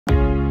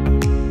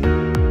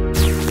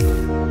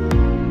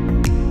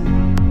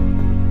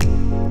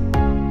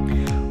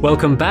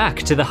Welcome back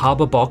to the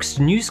Unboxed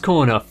News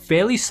Corner.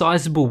 Fairly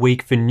sizable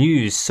week for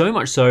news, so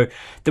much so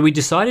that we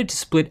decided to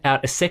split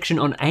out a section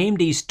on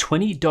AMD's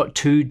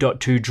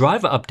 20.2.2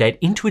 driver update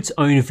into its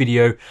own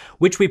video,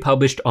 which we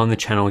published on the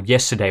channel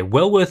yesterday.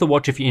 Well worth a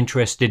watch if you're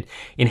interested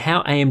in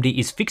how AMD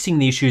is fixing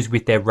the issues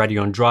with their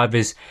Radeon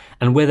drivers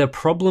and whether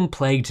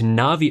problem-plagued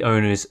Navi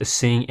owners are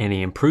seeing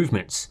any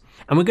improvements.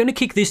 And we're going to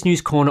kick this news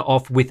corner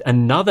off with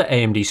another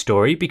AMD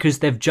story because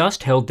they've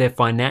just held their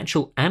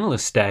financial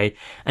analyst day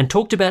and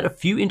talked about a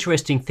few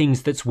interesting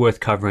things that's worth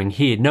covering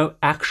here. No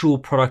actual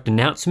product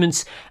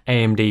announcements.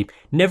 AMD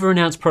never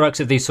announced products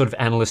at these sort of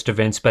analyst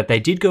events, but they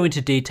did go into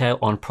detail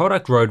on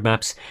product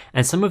roadmaps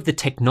and some of the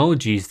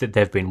technologies that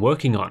they've been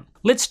working on.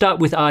 Let's start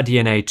with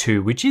RDNA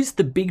 2, which is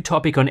the big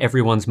topic on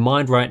everyone's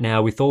mind right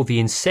now with all the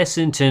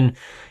incessant and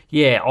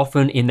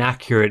often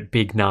inaccurate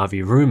big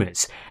Navi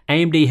rumors.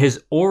 AMD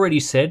has already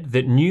said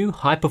that new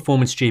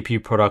high-performance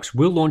GPU products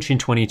will launch in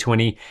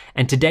 2020,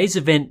 and today's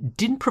event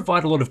didn't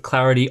provide a lot of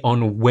clarity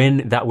on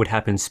when that would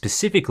happen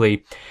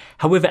specifically.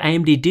 However,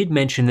 AMD did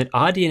mention that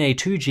RDNA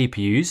 2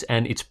 GPUs,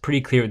 and it's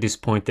pretty clear at this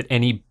point that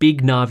any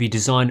big Navi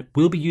design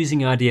will be using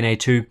RDNA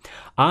 2,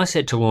 are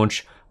set to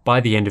launch by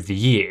the end of the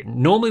year.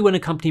 Normally when a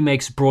company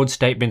makes broad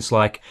statements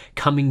like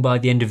coming by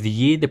the end of the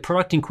year, the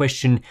product in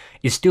question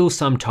is still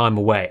some time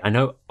away. I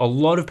know a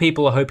lot of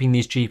people are hoping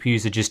these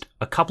GPUs are just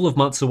a couple of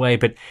months away,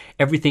 but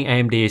everything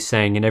AMD is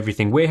saying and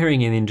everything we're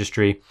hearing in the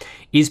industry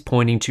is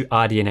pointing to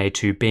RDNA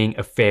 2 being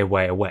a fair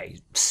way away.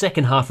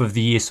 Second half of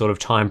the year sort of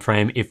time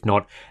frame, if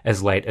not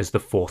as late as the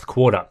fourth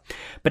quarter.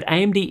 But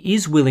AMD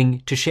is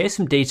willing to share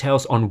some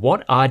details on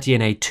what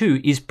RDNA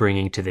 2 is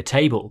bringing to the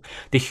table.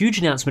 The huge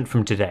announcement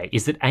from today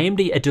is that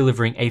AMD are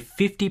delivering a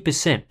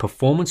 50%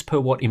 performance per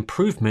watt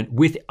improvement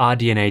with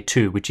RDNA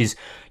 2, which is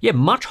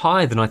much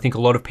higher than I think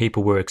a lot of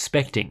people were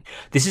expecting.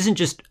 This isn't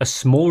just a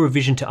small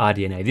revision to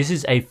RDNA, this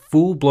is a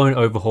full-blown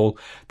overhaul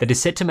that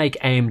is set to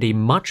make AMD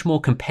much more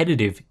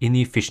competitive in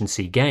the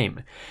efficiency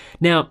game.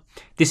 Now,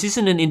 this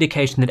isn't an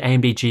indication that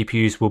AMD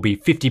GPUs will be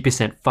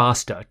 50%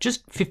 faster,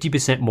 just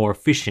 50% more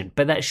efficient,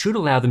 but that should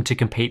allow them to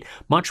compete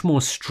much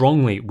more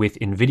strongly with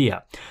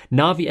NVIDIA.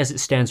 Navi, as it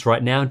stands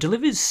right now,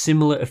 delivers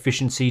similar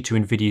efficiency to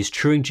NVIDIA's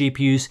Turing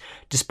GPUs,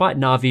 despite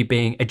Navi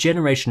being a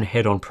generation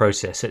ahead on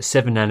process at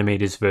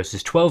 7nm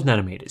versus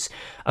 12nm.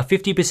 A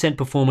 50%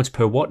 performance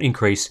per watt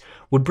increase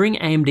would bring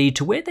AMD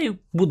to where they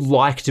would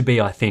like to be,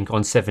 I think,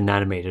 on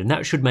 7nm, and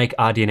that should make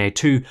RDNA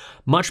 2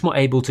 much more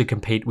able to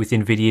compete with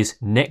NVIDIA's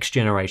next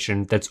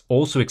generation that's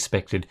also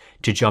expected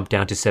to jump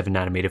down to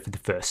 7nm for the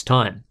first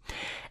time.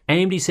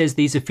 AMD says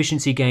these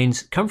efficiency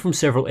gains come from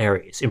several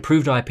areas: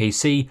 improved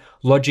IPC,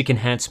 logic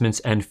enhancements,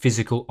 and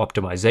physical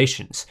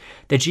optimizations.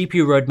 Their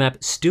GPU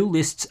roadmap still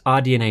lists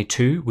RDNA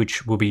 2,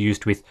 which will be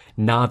used with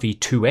Navi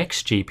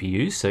 2X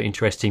GPUs, so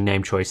interesting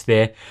name choice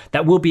there.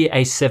 That will be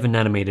a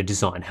 7nm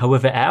design.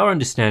 However, our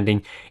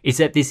understanding is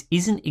that this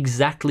isn't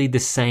exactly the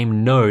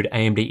same node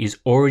AMD is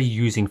already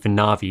using for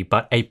Navi,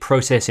 but a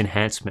process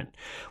enhancement.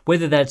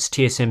 Whether that's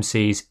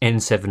TSMC's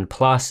N7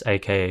 Plus,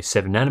 aka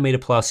 7nm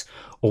Plus,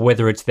 or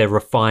whether it's their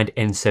refined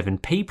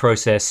N7P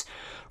process,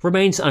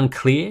 remains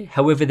unclear.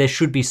 However, there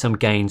should be some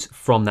gains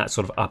from that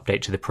sort of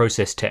update to the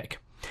process tech.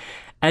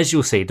 As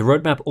you'll see, the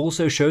roadmap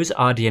also shows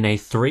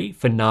RDNA 3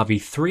 for Navi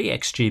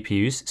 3X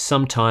GPUs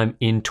sometime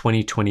in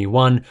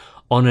 2021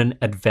 on an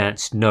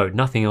advanced node.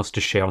 Nothing else to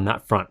share on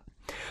that front.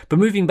 But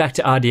moving back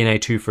to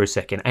RDNA 2 for a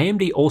second,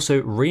 AMD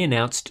also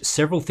re-announced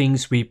several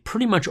things we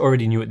pretty much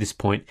already knew at this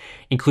point,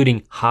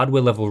 including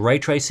hardware level ray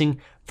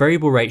tracing,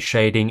 variable rate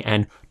shading,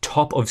 and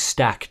top of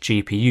stack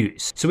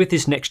GPUs. So with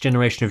this next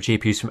generation of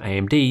GPUs from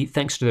AMD,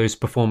 thanks to those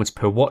performance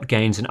per watt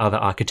gains and other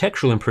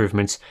architectural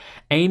improvements,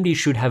 AMD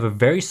should have a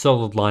very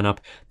solid lineup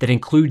that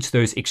includes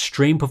those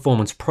extreme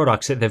performance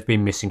products that they've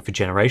been missing for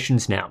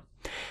generations now.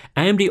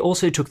 AMD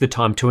also took the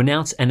time to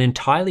announce an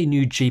entirely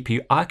new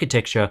GPU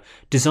architecture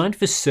designed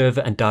for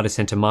server and data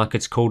center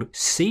markets called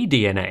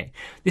CDNA.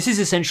 This is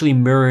essentially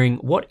mirroring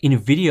what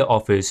NVIDIA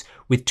offers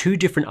with two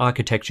different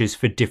architectures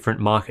for different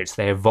markets.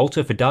 They have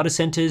Volta for data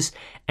centers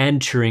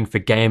and Turing for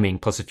gaming,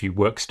 plus a few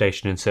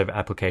workstation and server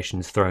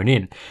applications thrown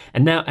in.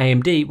 And now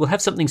AMD will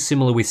have something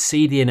similar with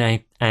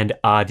CDNA and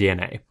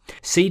RDNA.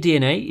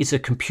 CDNA is a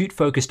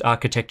compute-focused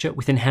architecture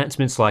with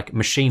enhancements like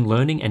machine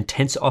learning and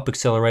tensor-op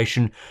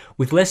acceleration,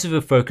 with less of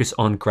a focus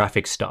on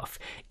graphics stuff.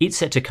 It's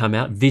set to come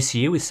out this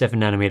year with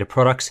 7nm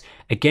products,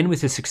 again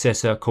with a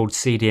successor called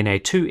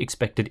CDNA 2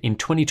 expected in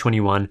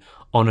 2021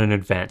 on an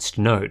advanced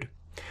node.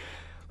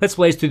 Let's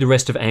blaze through the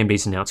rest of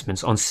AMD's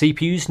announcements. On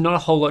CPUs, not a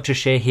whole lot to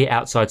share here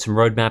outside some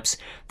roadmaps.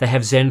 They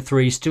have Zen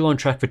 3 still on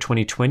track for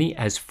 2020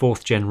 as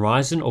 4th gen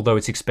Ryzen, although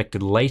it's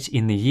expected late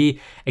in the year,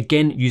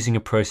 again using a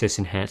process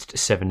enhanced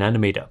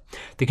 7nm.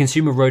 The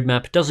consumer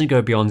roadmap doesn't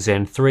go beyond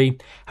Zen 3,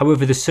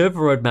 however the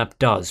server roadmap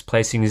does,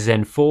 placing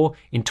Zen 4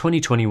 in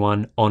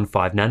 2021 on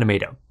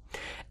 5nm.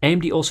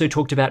 AMD also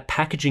talked about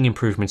packaging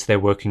improvements they're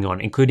working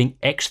on, including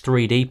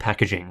X3D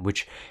packaging,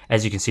 which,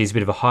 as you can see, is a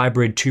bit of a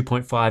hybrid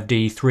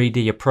 2.5D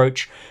 3D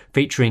approach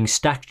featuring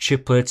stacked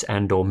chiplets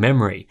and/or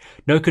memory.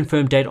 No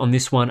confirmed date on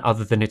this one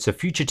other than it's a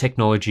future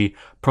technology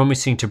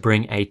promising to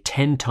bring a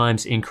 10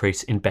 times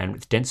increase in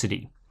bandwidth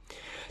density.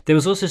 There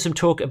was also some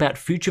talk about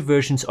future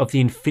versions of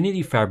the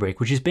Infinity Fabric,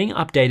 which is being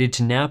updated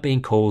to now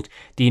being called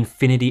the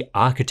Infinity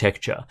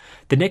Architecture.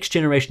 The next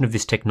generation of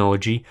this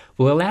technology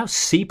will allow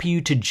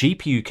CPU to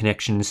GPU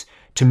connections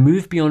to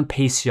move beyond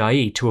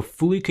PCIe to a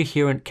fully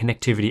coherent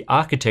connectivity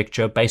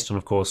architecture based on,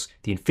 of course,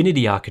 the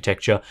Infinity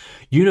Architecture,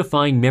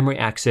 unifying memory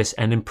access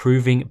and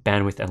improving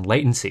bandwidth and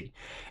latency.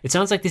 It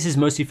sounds like this is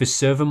mostly for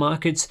server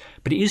markets,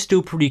 but it is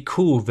still pretty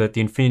cool that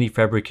the Infinity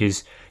Fabric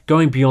is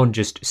going beyond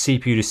just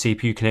CPU to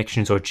CPU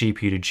connections or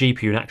GPU to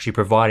GPU and actually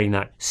providing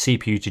that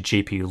CPU to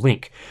GPU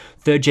link.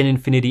 Third gen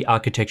Infinity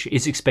architecture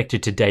is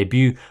expected to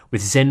debut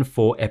with Zen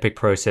 4 EPYC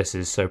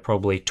processors, so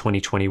probably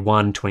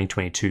 2021,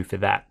 2022 for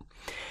that.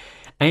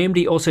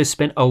 AMD also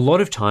spent a lot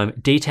of time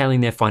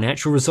detailing their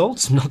financial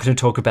results. I'm not going to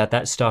talk about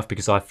that stuff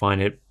because I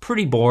find it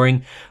pretty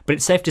boring, but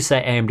it's safe to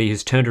say AMD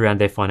has turned around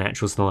their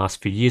financials in the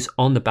last few years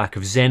on the back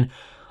of Zen.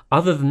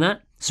 Other than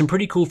that, some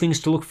pretty cool things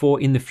to look for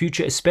in the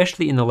future,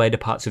 especially in the later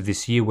parts of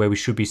this year where we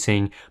should be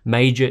seeing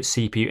major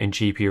CPU and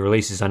GPU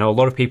releases. I know a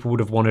lot of people would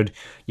have wanted,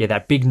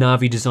 that big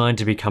Navi design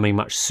to be coming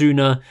much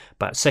sooner,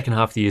 but second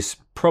half of the year is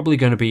probably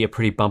going to be a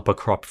pretty bumper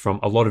crop from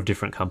a lot of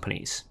different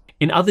companies.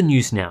 In other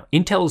news now,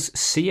 Intel's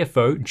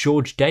CFO,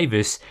 George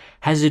Davis,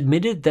 has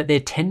admitted that their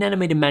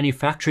 10nm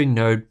manufacturing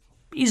node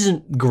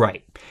isn't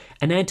great.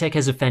 AnandTech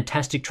has a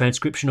fantastic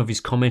transcription of his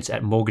comments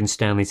at Morgan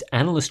Stanley's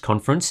Analyst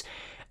conference,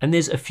 and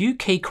there's a few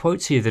key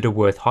quotes here that are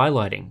worth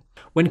highlighting.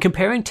 When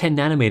comparing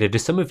 10nm to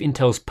some of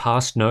Intel's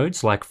past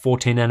nodes like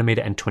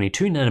 14nm and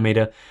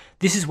 22nm,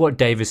 this is what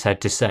Davis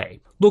had to say.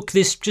 Look,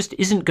 this just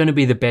isn't going to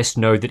be the best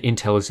node that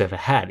Intel has ever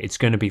had. It's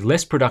going to be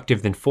less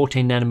productive than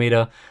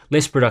 14nm,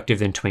 less productive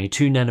than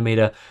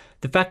 22nm.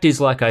 The fact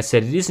is, like I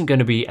said, it isn't going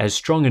to be as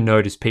strong a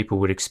node as people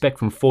would expect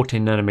from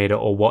 14nm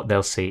or what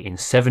they'll see in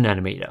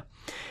 7nm.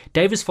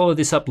 Davis followed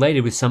this up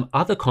later with some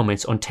other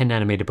comments on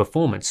 10nm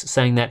performance,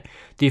 saying that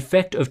the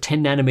effect of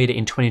 10nm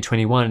in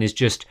 2021 is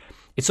just,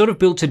 it's sort of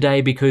built today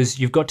because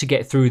you've got to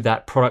get through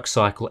that product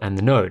cycle and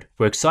the node.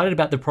 We're excited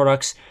about the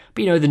products,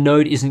 but the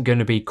node isn't going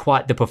to be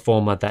quite the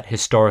performer that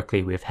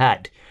historically we've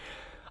had.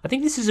 I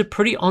think this is a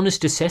pretty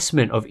honest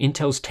assessment of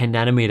Intel's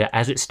 10nm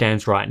as it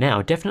stands right now.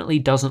 It definitely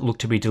doesn't look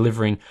to be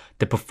delivering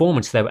the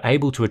performance they were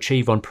able to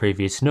achieve on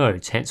previous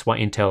nodes, hence why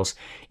Intel's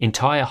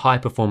entire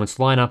high-performance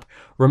lineup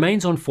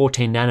remains on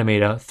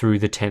 14nm through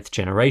the 10th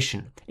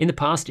generation. In the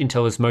past,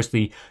 Intel has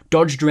mostly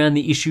dodged around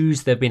the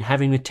issues they've been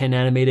having with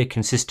 10nm,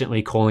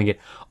 consistently calling it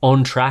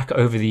on track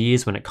over the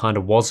years when it kind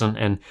of wasn't,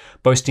 and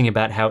boasting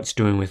about how it's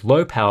doing with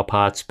low power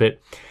parts, but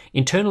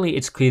internally,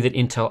 it's clear that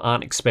Intel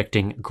aren't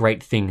expecting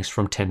great things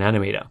from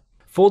 10nm.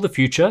 For the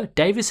future,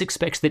 Davis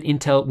expects that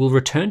Intel will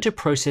return to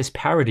process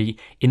parity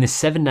in the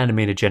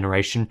 7nm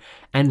generation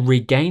and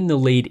regain the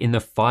lead in the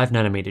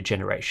 5nm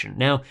generation.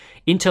 Now,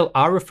 Intel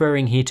are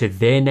referring here to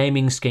their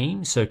naming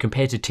scheme, so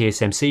compared to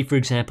TSMC, for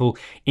example,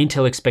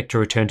 Intel expect to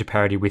return to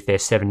parity with their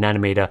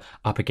 7nm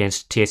up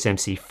against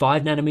TSMC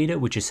 5nm,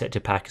 which is set to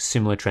pack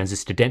similar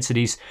transistor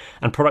densities,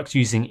 and products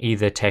using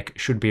either tech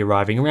should be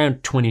arriving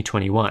around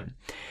 2021.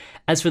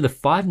 As for the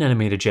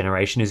 5nm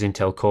generation, as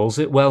Intel calls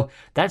it, well,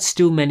 that's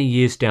still many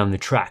years down the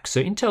track,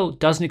 so Intel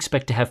doesn't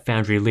expect to have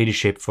foundry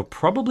leadership for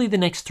probably the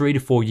next 3 to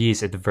 4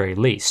 years at the very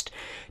least.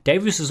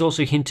 Davis has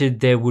also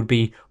hinted there would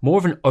be more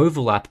of an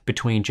overlap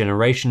between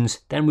generations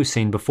than we've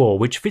seen before,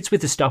 which fits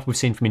with the stuff we've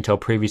seen from Intel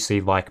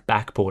previously, like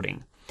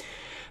backporting.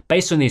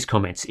 Based on these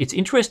comments, it's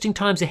interesting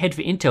times ahead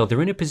for Intel.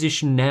 They're in a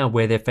position now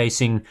where they're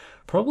facing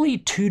probably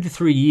 2 to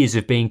 3 years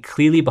of being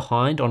clearly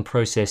behind on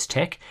process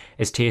tech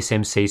as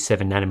TSMC's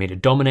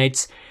 7nm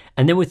dominates,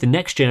 and then with the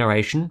next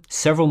generation,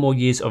 several more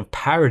years of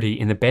parity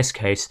in the best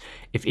case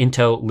if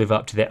Intel live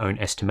up to their own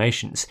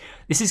estimations.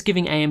 This is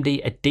giving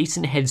AMD a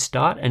decent head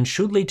start and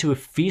should lead to a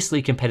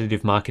fiercely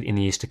competitive market in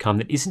the years to come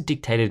that isn't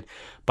dictated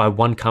by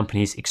one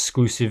company's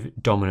exclusive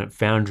dominant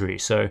foundry.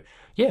 So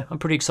yeah, I'm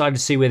pretty excited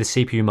to see where the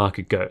CPU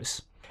market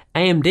goes.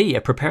 AMD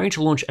are preparing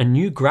to launch a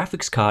new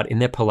graphics card in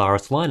their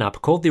Polaris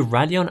lineup called the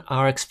Radeon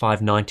RX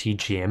 590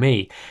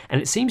 GME, and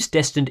it seems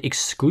destined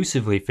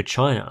exclusively for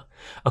China.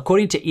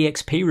 According to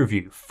eXp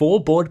Review,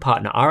 4 board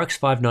partner RX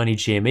 590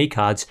 GME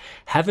cards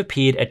have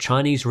appeared at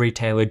Chinese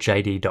retailer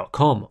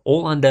JD.com,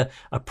 all under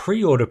a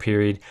pre-order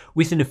period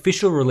with an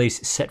official release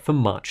set for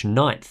March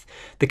 9th.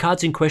 The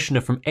cards in question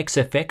are from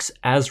XFX,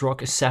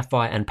 ASRock,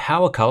 Sapphire, and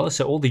PowerColor,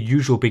 so all the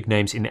usual big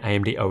names in the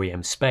AMD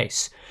OEM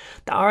space.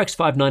 The RX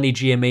 590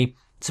 GME,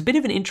 it's a bit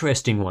of an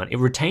interesting one. It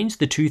retains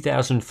the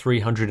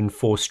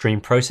 2304 stream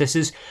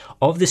processors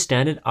of the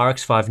standard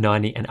RX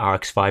 590 and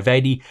RX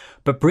 580,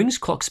 but brings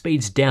clock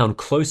speeds down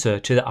closer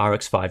to the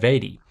RX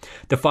 580.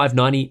 The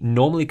 590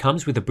 normally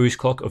comes with a boost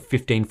clock of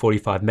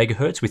 1545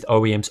 MHz, with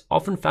OEMs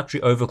often factory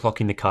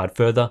overclocking the card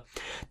further.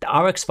 The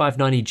RX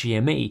 590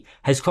 GME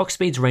has clock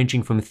speeds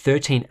ranging from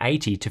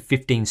 1380 to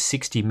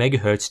 1560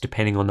 MHz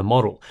depending on the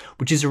model,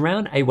 which is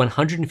around a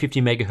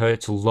 150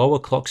 MHz lower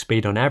clock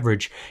speed on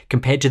average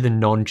compared to the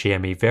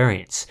non-GME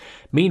variants.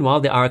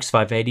 Meanwhile, the RX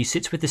 580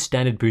 sits with a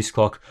standard boost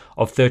clock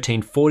of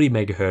 1340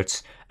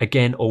 MHz,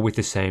 again all with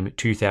the same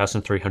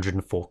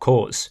 2304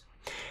 cores.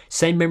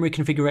 Same memory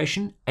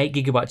configuration,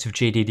 8GB of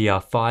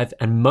GDDR5,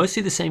 and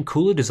mostly the same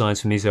cooler designs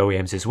from these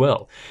OEMs as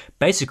well.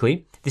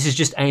 Basically, this is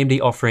just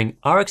AMD offering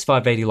RX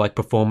 580-like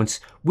performance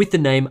with the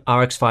name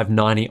RX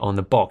 590 on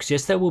the box.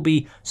 Yes, there will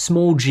be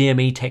small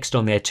GME text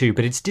on there too,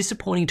 but it's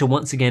disappointing to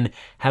once again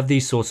have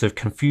these sorts of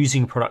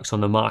confusing products on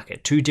the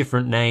market. Two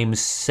different names,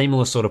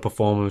 similar sort of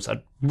performance.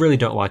 I really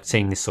don't like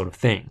seeing this sort of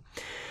thing.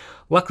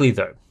 Luckily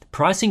though,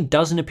 pricing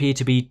doesn't appear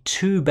to be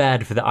too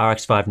bad for the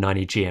RX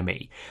 590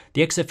 GME.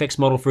 The XFX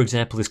model, for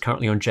example, is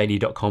currently on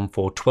JD.com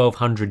for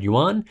 1200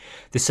 yuan,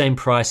 the same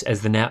price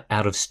as the now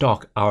out of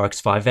stock RX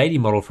 580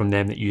 model from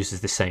them that uses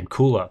the same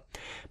cooler.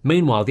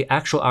 Meanwhile, the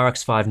actual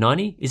RX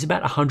 590 is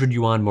about 100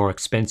 yuan more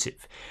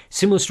expensive.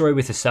 Similar story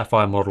with the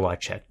Sapphire model I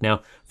checked.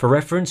 Now, for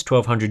reference,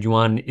 1200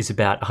 yuan is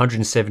about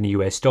 170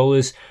 US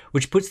dollars,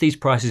 which puts these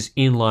prices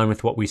in line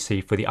with what we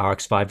see for the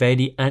RX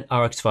 580 and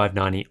RX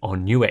 590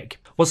 on Newegg.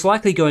 What's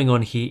likely going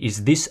on here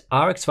is this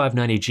RX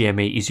 590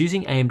 GME is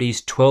using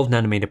AMD's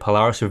 12nm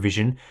Polaris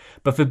revision,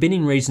 but for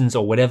binning reasons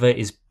or whatever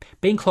is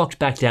being clocked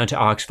back down to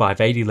RX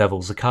 580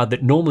 levels, a card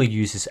that normally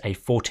uses a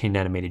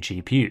 14nm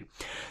GPU.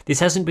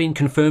 This hasn't been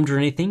confirmed or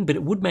anything, but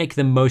it would make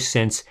the most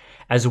sense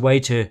as a way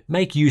to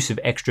make use of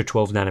extra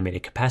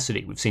 12nm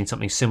capacity. We've seen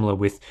something similar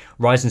with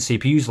Ryzen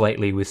CPUs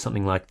lately with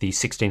something like the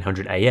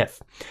 1600AF.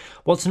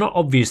 What's not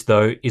obvious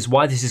though is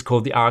why this is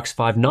called the RX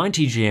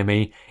 590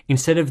 GME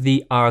instead of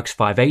the RX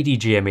 580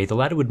 GME. The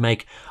latter would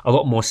make a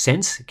lot more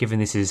sense given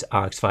this is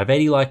RX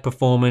 580-like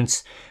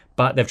performance,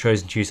 but they've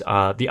chosen to use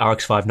the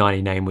RX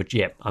 590 name, which,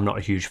 yeah, I'm not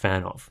a huge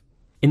fan of.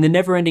 In the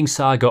never-ending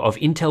saga of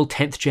Intel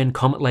 10th Gen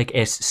Comet Lake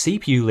S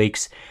CPU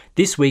leaks,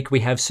 this week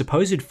we have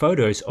supposed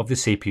photos of the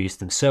CPUs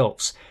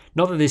themselves.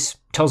 Not that this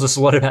tells us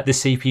a lot about the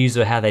CPUs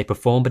or how they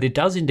perform, but it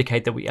does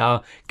indicate that we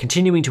are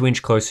continuing to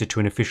inch closer to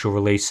an official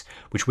release,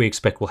 which we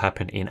expect will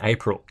happen in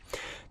April.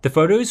 The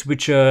photos,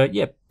 which are,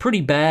 pretty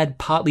bad,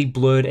 partly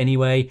blurred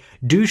anyway,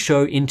 do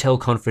show Intel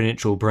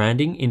Confidential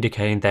branding,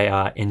 indicating they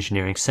are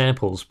engineering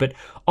samples. But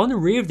on the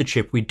rear of the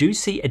chip, we do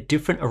see a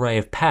different array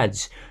of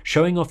pads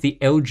showing off the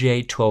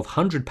LGA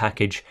 1200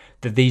 package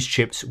that these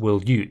chips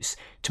will use.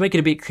 To make it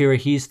a bit clearer,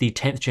 here's the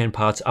 10th gen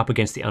parts up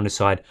against the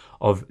underside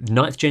of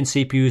 9th gen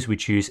CPUs,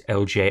 which use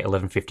LGA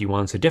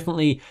 1151. So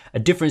definitely a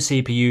different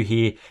CPU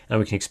here, and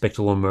we can expect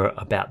a lot more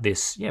about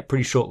this,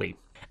 pretty shortly.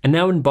 And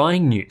now in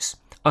buying news.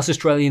 Us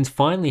Australians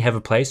finally have a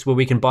place where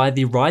we can buy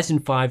the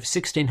Ryzen 5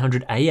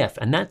 1600AF,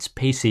 and that's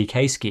PC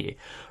case gear.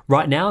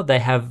 Right now, they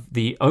have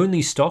the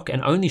only stock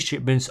and only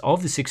shipments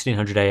of the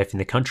 1600AF in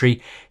the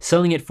country,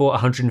 selling it for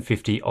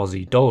 150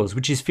 Aussie dollars,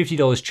 which is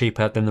 $50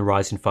 cheaper than the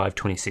Ryzen 5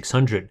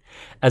 2600.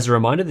 As a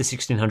reminder, the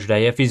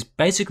 1600AF is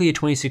basically a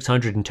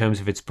 2600 in terms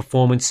of its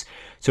performance,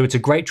 so it's a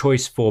great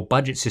choice for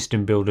budget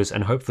system builders,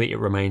 and hopefully it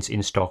remains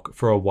in stock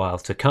for a while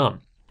to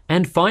come.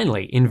 And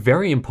finally, in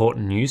very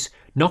important news,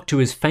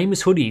 Noctua's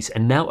famous hoodies are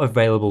now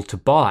available to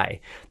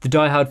buy. The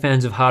diehard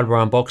fans of Hardware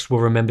Unboxed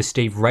will remember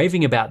Steve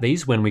raving about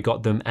these when we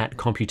got them at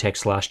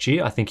Computex last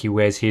year. I think he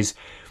wears his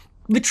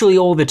literally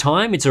all the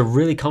time. It's a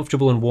really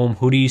comfortable and warm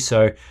hoodie,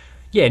 so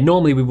yeah,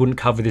 normally we wouldn't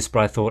cover this,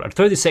 but I thought I'd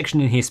throw this section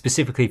in here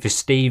specifically for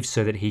Steve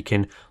so that he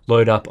can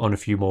load up on a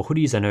few more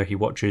hoodies. I know he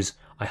watches,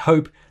 I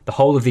hope, the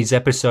whole of these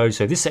episodes,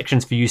 so this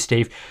section's for you,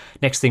 Steve.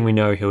 Next thing we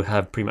know, he'll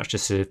have pretty much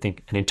just an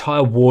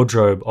entire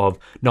wardrobe of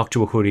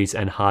Noctua hoodies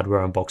and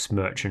Hardware Unboxed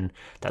merch, and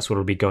that's what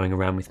it'll be going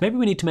around with. Maybe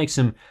we need to make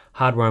some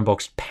Hardware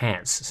Unboxed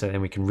pants, so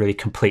then we can really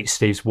complete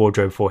Steve's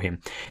wardrobe for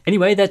him.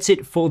 Anyway, that's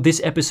it for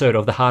this episode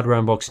of the Hardware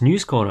Unboxed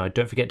News Corner.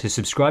 Don't forget to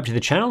subscribe to the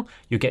channel.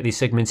 You'll get these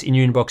segments in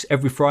your inbox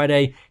every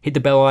Friday. Hit the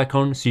bell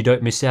icon so you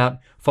don't miss out.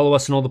 Follow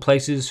us on all the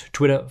places,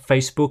 Twitter,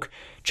 Facebook.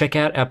 Check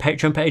out our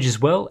Patreon page as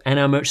well and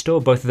our merch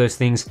store. Both of those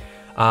things,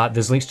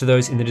 there's links to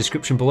those in the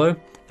description below.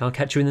 I'll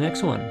catch you in the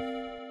next one.